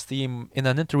developing this theme in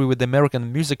an interview with the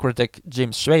American music critic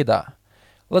James Schweda.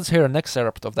 Let's hear an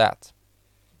excerpt of that.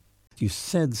 You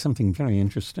said something very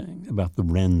interesting about the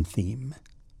Ren theme,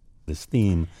 this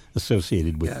theme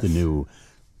associated with the new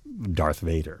Darth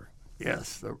Vader.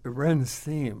 Yes, the Ren's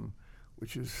theme,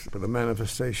 which is the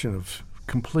manifestation of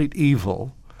complete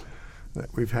evil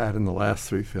that we've had in the last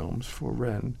 3 films for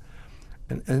Ren.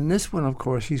 And in this one, of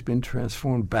course, he's been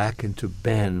transformed back into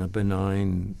Ben, a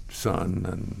benign son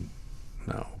and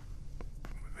now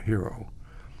hero.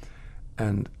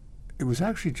 And it was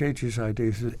actually J.J.'s idea.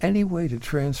 He said, any way to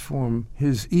transform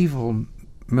his evil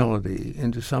melody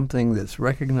into something that's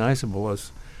recognizable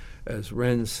as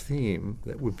Ren's theme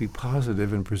that would be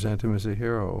positive and present him as a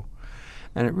hero.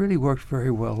 And it really worked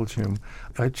very well, Jim.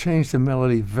 I changed the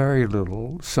melody very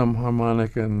little, some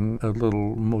harmonic and a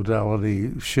little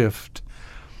modality shift.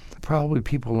 Probably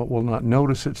people will not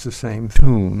notice it's the same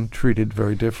tune, treated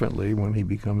very differently when he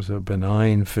becomes a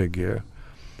benign figure.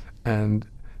 And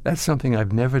that's something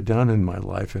I've never done in my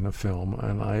life in a film,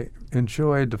 and I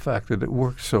enjoyed the fact that it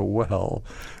worked so well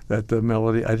that the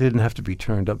melody, I didn't have to be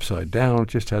turned upside down, it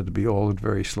just had to be altered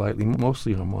very slightly,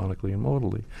 mostly harmonically and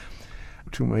modally,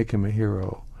 to make him a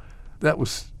hero. That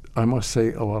was, I must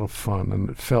say, a lot of fun, and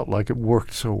it felt like it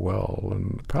worked so well,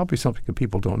 and probably something that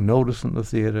people don't notice in the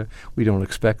theater. We don't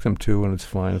expect them to, and it's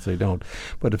fine if they don't.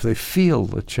 But if they feel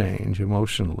the change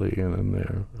emotionally and in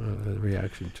their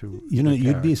reaction to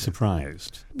you'd be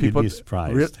surprised. People, you'd be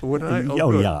surprised. Would I?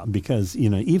 Oh, yeah, because,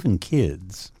 even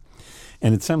kids,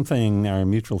 and it's something our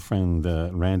mutual friend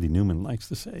Randy Newman likes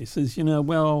to say. He says,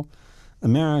 well,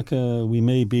 America, we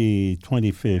may be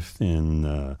 25th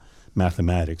in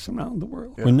mathematics around the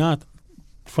world. Yeah. We're not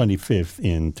 25th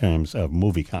in terms of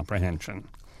movie comprehension.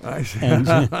 I see. And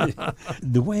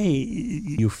the way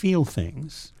you feel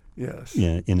things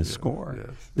in a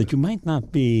score, that you might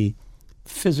not be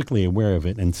physically aware of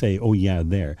it and say, oh, yeah,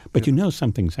 there. But you know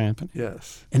something's happening.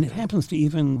 Yes. And it happens to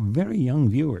even very young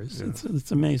viewers. Yes.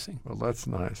 It's amazing. Well, that's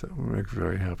nice. That makes me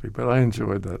very happy. But I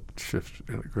enjoyed that shift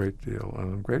a great deal.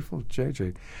 And I'm grateful to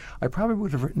J.J. I probably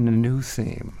would have written a new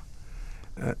theme,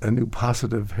 a new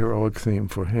positive, heroic theme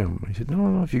for him. He said,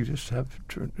 no, if you just have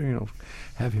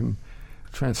him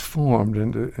transformed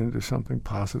into something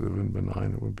positive and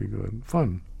benign, it would be good.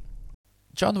 Fun.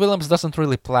 John Williams doesn't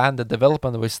really plan the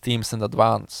development of his themes in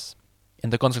advance, in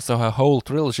the context of a whole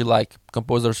trilogy like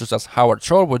composers such as Howard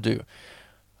Shore would do.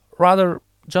 Rather,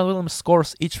 John Williams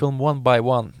scores each film one by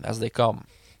one as they come,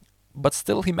 but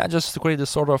still he manages to create a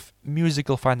sort of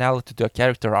musical finality to a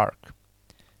character arc.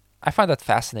 I find that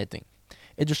fascinating.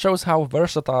 It just shows how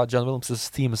versatile John Williams'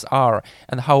 themes are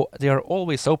and how they are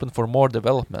always open for more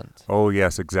development. Oh,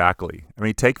 yes, exactly. I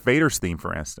mean, take Vader's theme,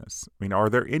 for instance. I mean, are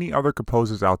there any other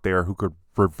composers out there who could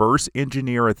reverse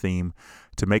engineer a theme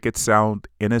to make it sound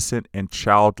innocent and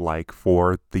childlike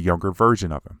for the younger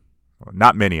version of him? Well,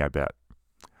 not many, I bet.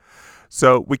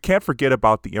 So we can't forget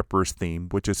about the Emperor's theme,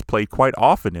 which is played quite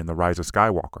often in The Rise of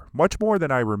Skywalker, much more than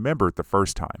I remembered the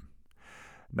first time.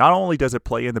 Not only does it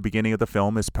play in the beginning of the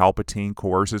film as Palpatine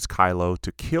coerces Kylo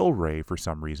to kill Rey for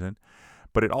some reason,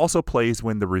 but it also plays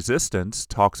when the Resistance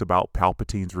talks about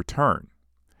Palpatine's return.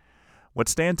 What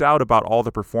stands out about all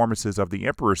the performances of the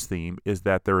Emperor's theme is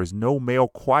that there is no male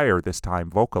choir this time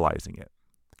vocalizing it.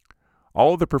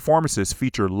 All of the performances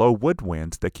feature low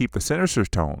woodwinds that keep the sinister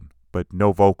tone, but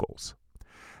no vocals.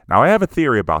 Now I have a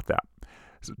theory about that.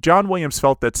 John Williams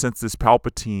felt that since this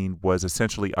Palpatine was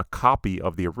essentially a copy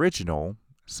of the original,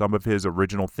 some of his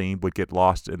original theme would get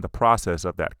lost in the process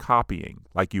of that copying,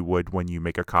 like you would when you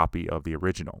make a copy of the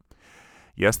original.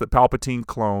 Yes, the Palpatine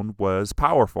clone was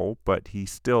powerful, but he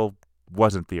still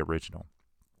wasn't the original.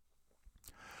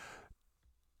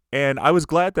 And I was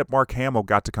glad that Mark Hamill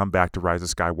got to come back to Rise of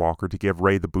Skywalker to give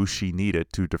Rey the boost she needed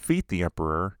to defeat the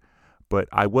Emperor, but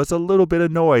I was a little bit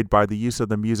annoyed by the use of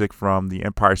the music from The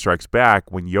Empire Strikes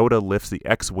Back when Yoda lifts the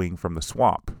X-Wing from the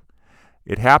swamp.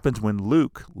 It happens when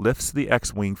Luke lifts the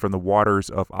X-Wing from the waters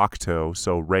of Ahch-To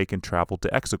so Rey can travel to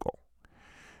Exegol.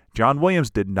 John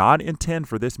Williams did not intend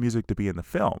for this music to be in the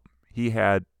film. He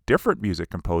had different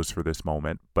music composed for this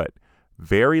moment, but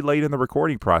very late in the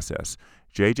recording process,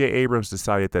 J.J. Abrams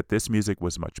decided that this music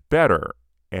was much better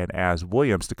and asked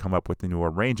Williams to come up with a new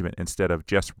arrangement instead of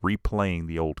just replaying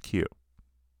the old cue.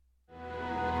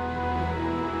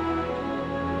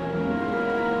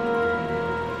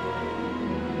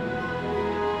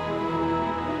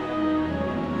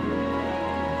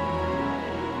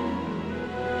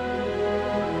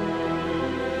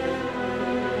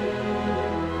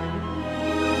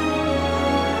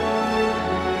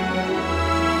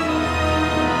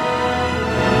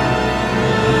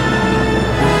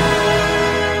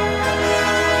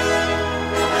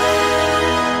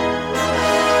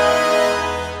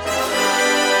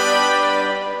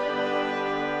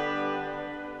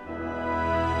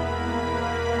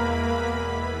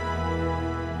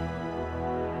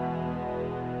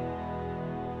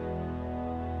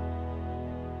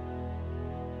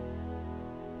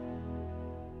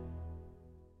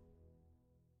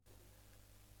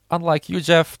 Unlike you,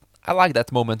 Jeff, I like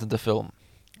that moment in the film.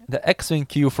 The X-Wing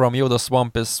cue from Yoda's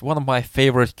Swamp is one of my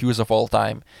favorite cues of all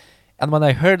time, and when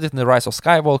I heard it in The Rise of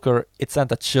Skywalker, it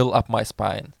sent a chill up my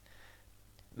spine.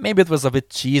 Maybe it was a bit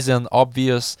cheesy and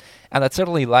obvious, and I'd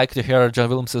certainly like to hear John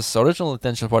Williams' original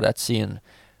intention for that scene,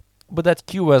 but that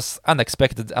cue was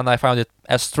unexpected, and I found it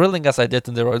as thrilling as I did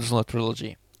in the original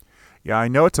trilogy. Yeah, I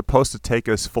know it's supposed to take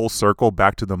us full circle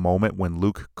back to the moment when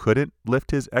Luke couldn't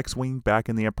lift his X-Wing back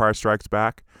in The Empire Strikes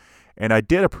Back, and I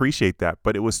did appreciate that,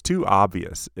 but it was too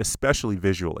obvious, especially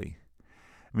visually.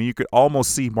 I mean, you could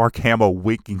almost see Mark Hamill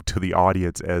winking to the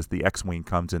audience as the X-Wing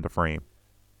comes into frame.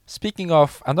 Speaking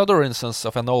of another instance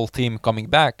of an old theme coming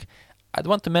back, I'd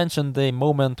want to mention the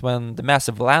moment when the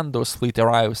massive Lando's fleet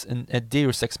arrives in a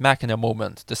Deus Ex Machina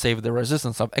moment to save the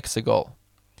resistance of Exegol.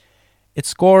 It's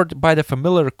scored by the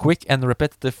familiar quick and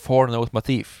repetitive 4-note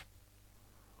motif.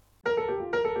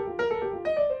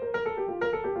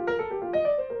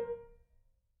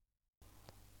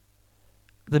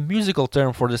 The musical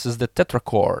term for this is the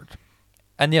tetrachord.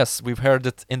 And yes, we've heard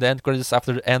it in the end credits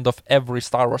after the end of every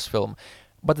Star Wars film,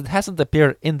 but it hasn't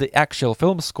appeared in the actual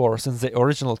film score since the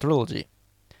original trilogy.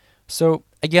 So,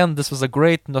 again, this was a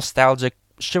great, nostalgic,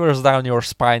 shivers down your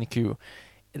spine cue.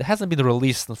 It hasn't been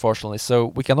released, unfortunately, so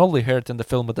we can only hear it in the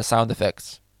film with the sound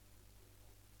effects.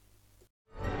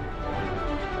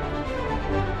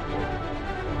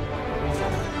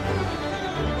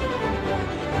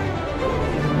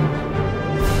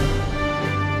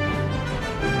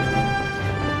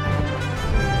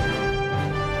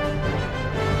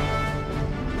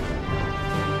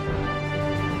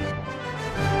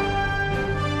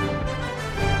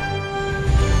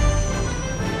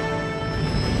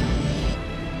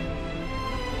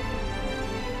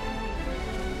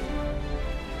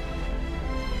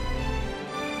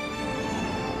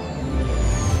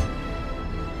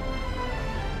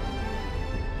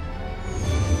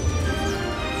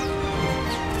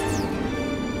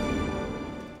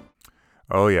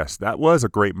 Oh yes, that was a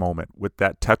great moment with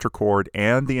that tetrachord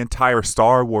and the entire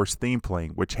Star Wars theme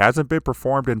playing, which hasn't been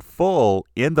performed in full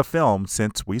in the film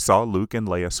since we saw Luke and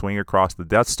Leia swing across the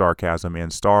Death Star chasm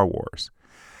in Star Wars.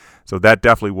 So that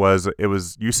definitely was,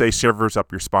 you say shivers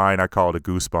up your spine, I call it a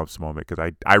goosebumps moment,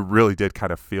 because I really did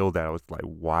kind of feel that. I was like,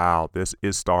 wow, this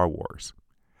is Star Wars.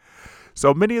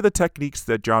 So many of the techniques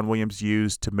that John Williams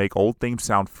used to make old themes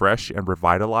sound fresh and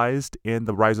revitalized in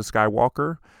The Rise of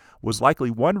Skywalker was likely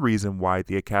one reason why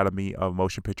the Academy of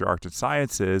Motion Picture Arts and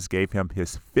Sciences gave him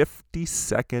his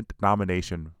 52nd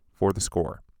nomination for the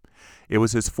score. It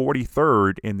was his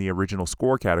 43rd in the original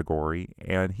score category,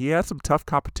 and he had some tough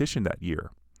competition that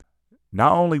year.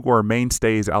 Not only were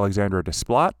mainstays Alexandra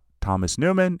Desplat, Thomas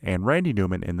Newman, and Randy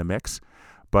Newman in the mix,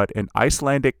 but an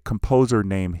Icelandic composer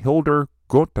named Hildur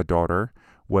Guðnadóttir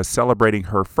was celebrating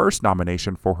her first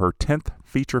nomination for her 10th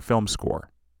feature film score.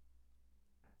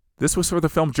 This was for the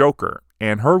film Joker,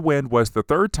 and her win was the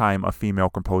third time a female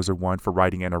composer won for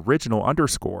writing an original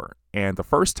underscore, and the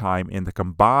first time in the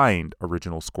combined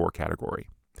original score category.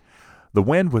 The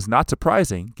win was not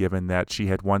surprising, given that she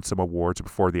had won some awards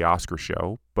before the Oscar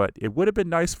show, but it would have been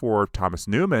nice for Thomas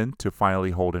Newman to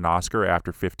finally hold an Oscar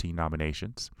after 15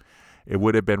 nominations. It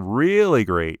would have been really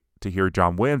great to hear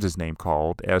John Williams' name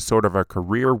called as sort of a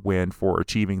career win for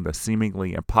achieving the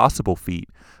seemingly impossible feat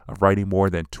of writing more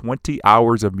than 20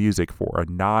 hours of music for a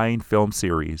 9-film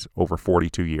series over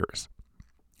 42 years.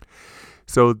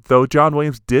 So, though John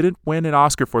Williams didn't win an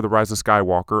Oscar for The Rise of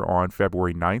Skywalker on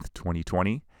February 9th,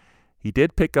 2020, he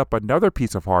did pick up another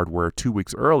piece of hardware 2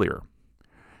 weeks earlier.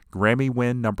 Grammy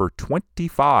win number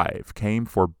 25 came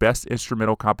for Best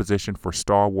Instrumental Composition for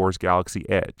Star Wars Galaxy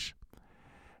Edge.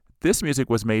 This music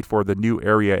was made for the new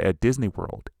area at Disney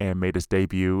World and made its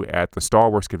debut at the Star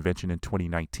Wars convention in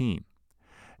 2019.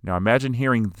 Now imagine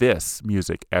hearing this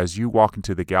music as you walk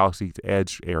into the Galaxy's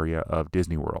Edge area of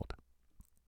Disney World.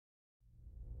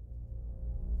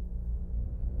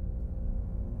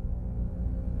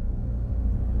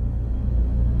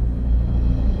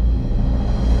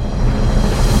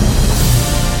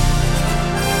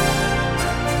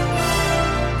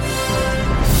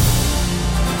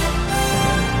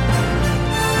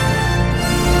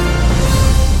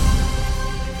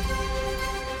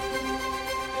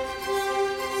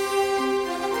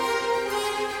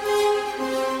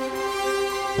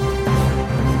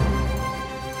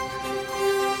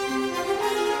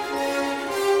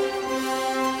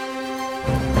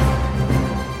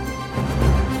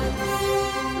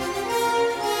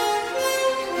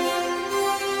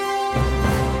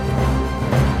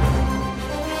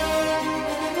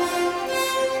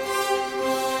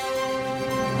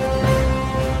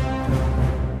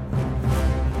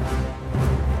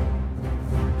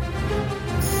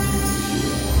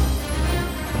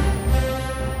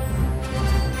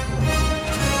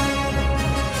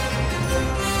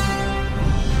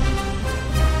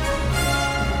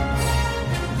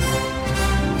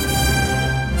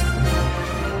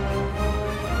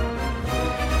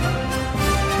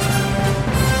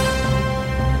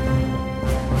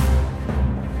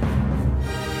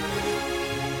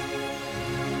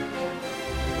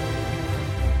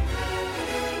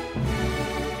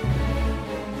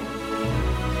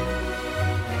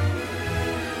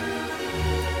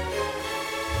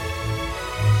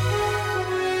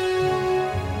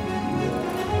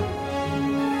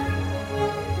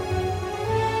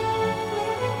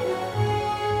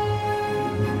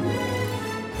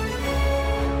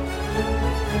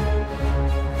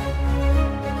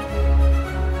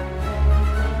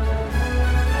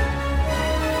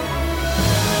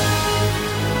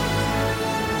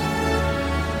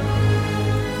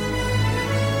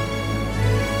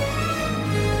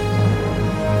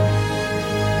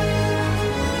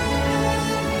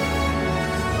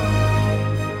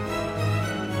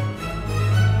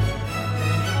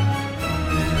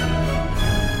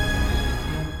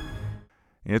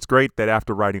 And it's great that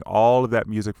after writing all of that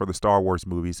music for the Star Wars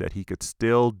movies, that he could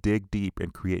still dig deep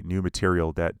and create new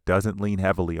material that doesn't lean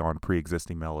heavily on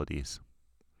pre-existing melodies.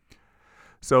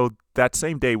 So that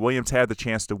same day, Williams had the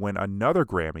chance to win another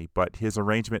Grammy, but his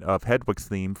arrangement of Hedwig's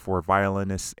theme for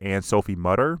violinist Anne-Sophie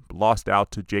Mutter lost out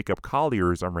to Jacob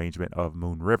Collier's arrangement of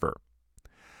Moon River.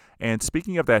 And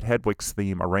speaking of that Hedwig's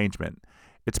theme arrangement,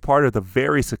 it's part of the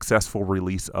very successful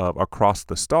release of Across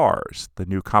the Stars, the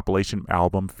new compilation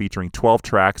album featuring 12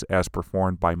 tracks as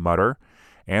performed by Mutter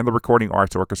and the Recording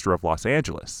Arts Orchestra of Los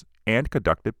Angeles, and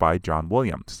conducted by John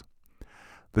Williams.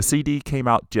 The CD came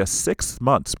out just 6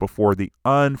 months before the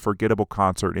unforgettable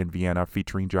concert in Vienna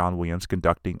featuring John Williams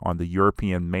conducting on the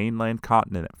European mainland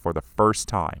continent for the first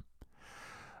time.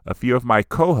 A few of my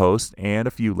co-hosts and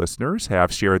a few listeners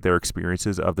have shared their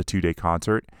experiences of the 2-day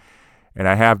concert, and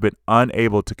I have been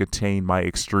unable to contain my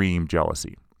extreme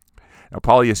jealousy. Now,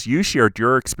 Paulius, you shared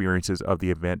your experiences of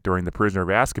the event during the Prisoner of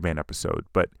Azkaban episode,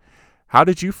 but how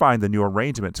did you find the new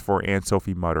arrangements for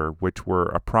Anne-Sophie Mutter, which were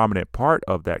a prominent part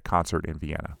of that concert in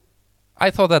Vienna?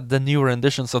 I thought that the new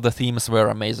renditions of the themes were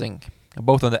amazing,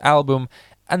 both on the album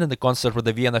and in the concert with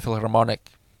the Vienna Philharmonic.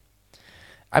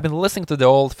 I've been listening to the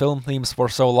old film themes for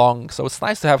so long, so it's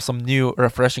nice to have some new,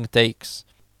 refreshing takes.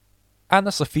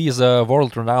 Anne-Sophie is a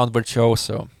world-renowned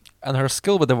virtuoso, and her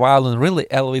skill with the violin really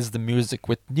elevates the music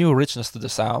with new richness to the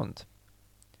sound.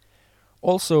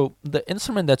 Also, the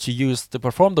instrument that she used to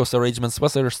perform those arrangements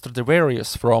was her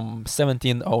Stradivarius from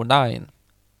 1709.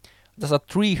 That's a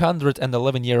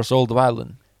 311 years old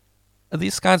violin.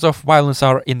 These kinds of violins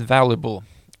are invaluable,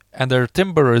 and their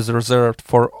timbre is reserved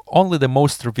for only the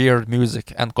most revered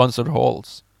music and concert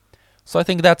halls. So I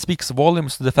think that speaks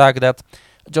volumes to the fact that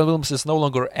John Williams is no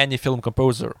longer any film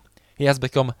composer. He has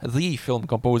become the film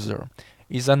composer.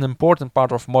 He's an important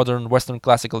part of modern Western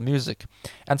classical music,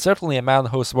 and certainly a man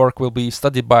whose work will be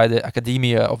studied by the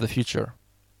academia of the future.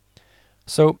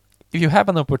 So, if you have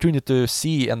an opportunity to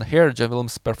see and hear John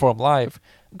Williams perform live,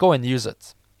 go and use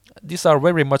it. These are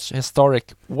very much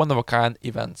historic, one-of-a-kind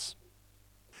events.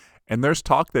 And there's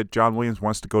talk that John Williams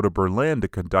wants to go to Berlin to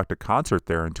conduct a concert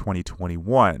there in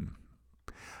 2021.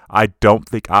 I don't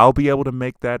think I'll be able to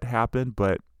make that happen,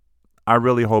 but I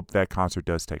really hope that concert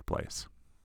does take place.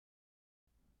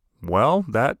 Well,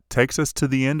 that takes us to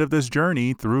the end of this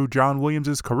journey through John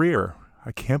Williams' career.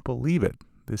 I can't believe it.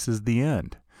 This is the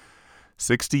end.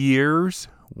 60 years,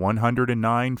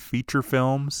 109 feature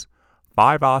films,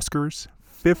 5 Oscars,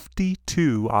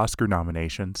 52 Oscar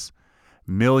nominations,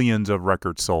 millions of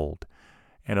records sold,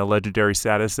 and a legendary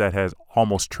status that has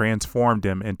almost transformed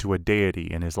him into a deity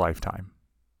in his lifetime.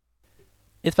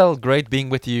 It felt great being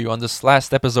with you on this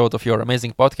last episode of your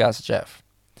amazing podcast, Jeff.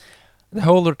 The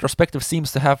whole retrospective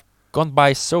seems to have gone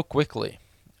by so quickly.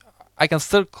 I can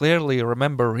still clearly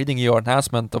remember reading your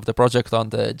announcement of the project on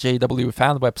the JW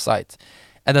fan website,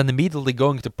 and then immediately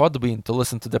going to Podbean to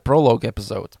listen to the prologue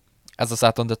episode, as I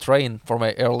sat on the train for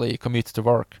my early commute to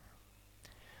work.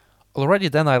 Already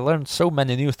then I learned so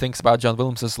many new things about John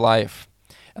Williams' life,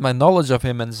 and my knowledge of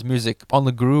him and his music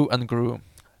only grew and grew,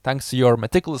 thanks to your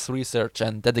meticulous research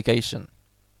and dedication.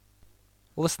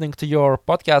 Listening to your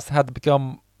podcast had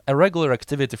become a regular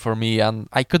activity for me, and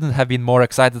I couldn't have been more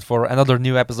excited for another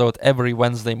new episode every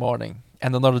Wednesday morning,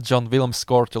 and another John Williams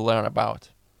score to learn about.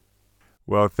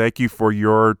 Well, thank you for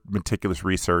your meticulous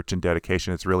research and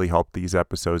dedication. It's really helped these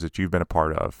episodes that you've been a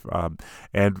part of.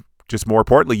 And just more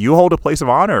importantly, you hold a place of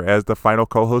honor as the final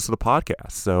co-host of the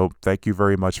podcast. So thank you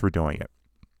very much for doing it.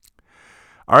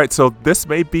 All right, so this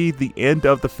may be the end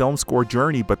of the film score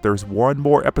journey, but there's one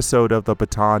more episode of The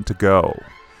Baton to go.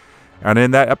 And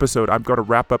in that episode, I'm going to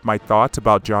wrap up my thoughts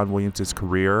about John Williams'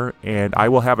 career, and I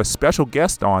will have a special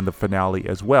guest on the finale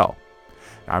as well.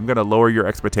 I'm going to lower your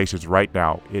expectations right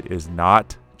now. It is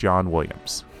not John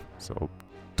Williams, so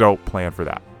don't plan for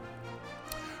that.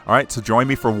 All right, so join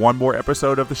me for one more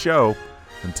episode of the show.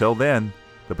 Until then,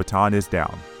 the baton is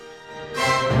down.